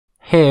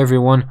Hey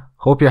everyone,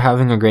 hope you're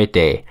having a great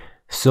day.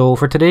 So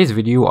for today's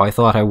video I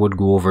thought I would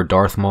go over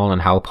Darth Maul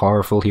and how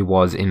powerful he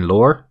was in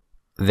lore.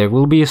 There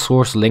will be a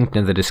source linked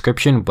in the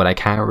description, but I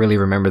can't really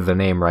remember the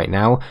name right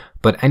now.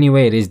 But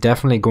anyway, it is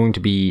definitely going to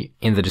be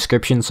in the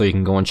description, so you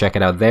can go and check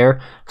it out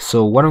there.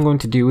 So what I'm going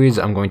to do is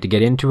I'm going to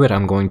get into it.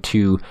 I'm going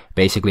to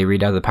basically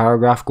read out the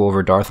paragraph, go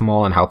over Darth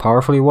Maul and how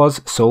powerful he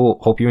was, so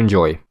hope you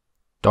enjoy.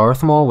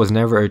 Darth Maul was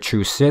never a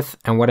true Sith,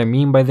 and what I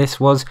mean by this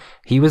was,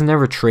 he was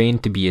never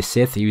trained to be a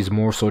Sith, he was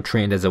more so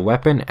trained as a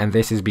weapon, and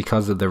this is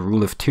because of the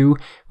Rule of Two,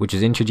 which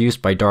is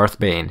introduced by Darth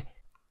Bane.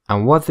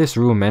 And what this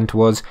rule meant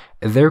was,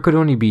 there could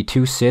only be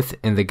two Sith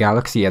in the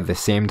galaxy at the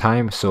same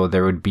time, so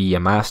there would be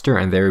a master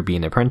and there would be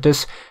an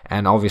apprentice,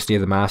 and obviously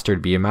the master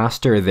would be a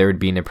master, there would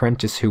be an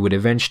apprentice who would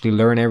eventually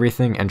learn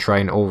everything and try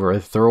and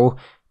overthrow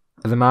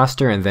the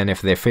master, and then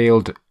if they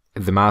failed,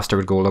 the master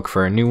would go look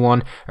for a new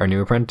one, or a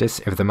new apprentice.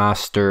 If the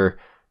master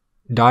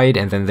died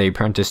and then the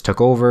apprentice took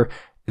over,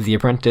 the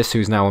apprentice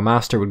who's now a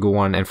master would go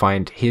on and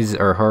find his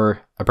or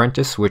her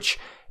apprentice, which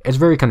is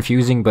very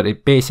confusing, but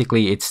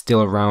it's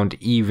still around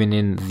even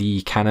in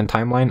the canon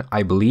timeline,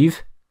 I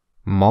believe.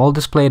 Maul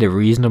displayed a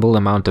reasonable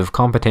amount of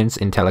competence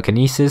in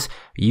telekinesis,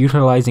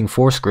 utilizing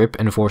force grip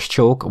and force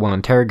choke while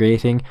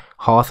interrogating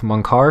Hoth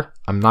Munkar,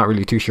 I'm not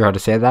really too sure how to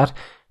say that,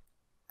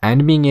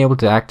 and being able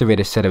to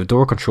activate a set of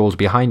door controls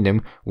behind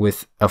him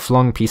with a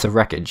flung piece of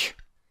wreckage.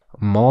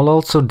 Maul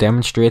also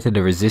demonstrated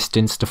a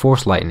resistance to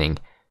force lightning,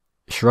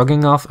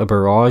 shrugging off a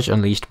barrage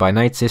unleashed by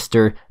Night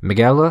Sister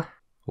Migella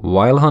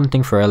while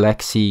hunting for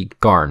Alexei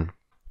Garn.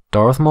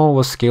 Darth Maul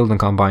was skilled in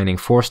combining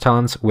force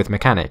talents with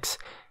mechanics.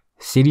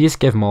 Sidious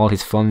gave Maul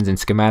his funds and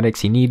schematics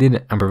he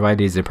needed and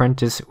provided his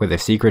apprentice with a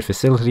secret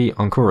facility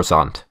on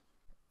Coruscant.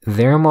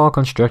 There Maul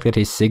constructed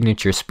his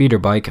signature speeder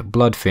bike,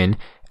 Bloodfin,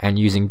 and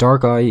using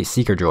Dark Eye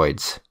Seeker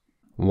droids.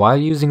 While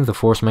using the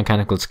force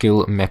mechanical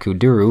skill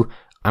Mekuduru,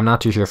 I'm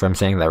not too sure if I'm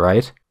saying that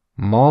right,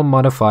 Maul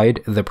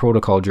modified the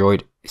protocol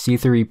droid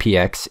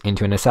C3PX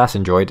into an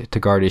assassin droid to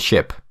guard his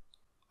ship.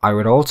 I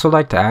would also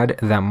like to add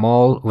that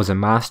Maul was a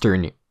master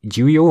in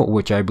Juyo,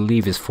 which I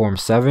believe is form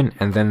 7,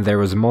 and then there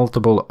was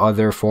multiple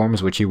other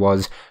forms which he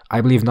was,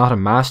 I believe, not a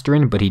master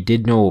in, but he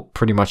did know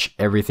pretty much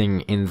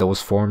everything in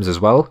those forms as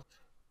well.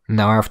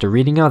 Now after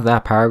reading out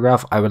that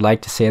paragraph, I would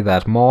like to say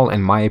that Maul,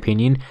 in my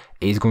opinion,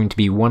 is going to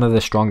be one of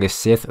the strongest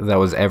Sith that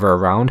was ever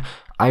around.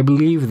 I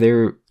believe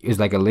there is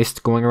like a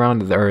list going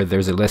around, or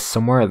there's a list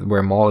somewhere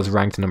where Maul is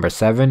ranked number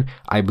 7,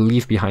 I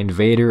believe behind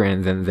Vader,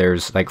 and then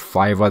there's like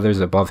 5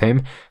 others above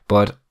him,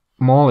 but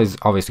Maul is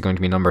obviously going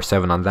to be number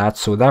 7 on that,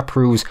 so that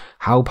proves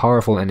how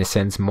powerful in a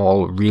sense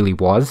Maul really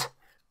was.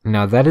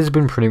 Now that has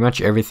been pretty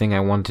much everything I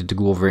wanted to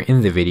go over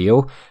in the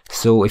video,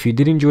 so if you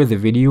did enjoy the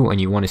video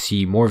and you want to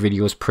see more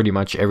videos pretty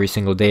much every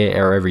single day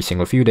or every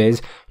single few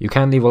days, you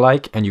can leave a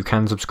like and you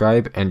can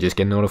subscribe and just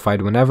get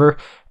notified whenever.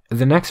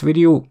 The next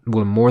video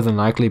will more than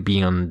likely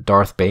be on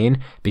Darth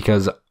Bane,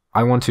 because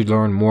I want to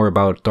learn more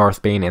about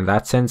Darth Bane in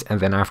that sense, and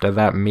then after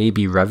that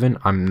maybe Revan.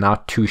 I'm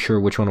not too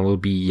sure which one it will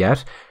be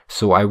yet,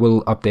 so I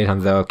will update on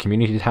the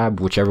community tab,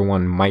 whichever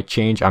one might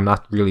change, I'm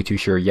not really too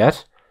sure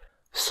yet.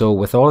 So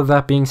with all of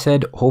that being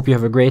said, hope you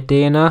have a great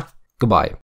day and goodbye.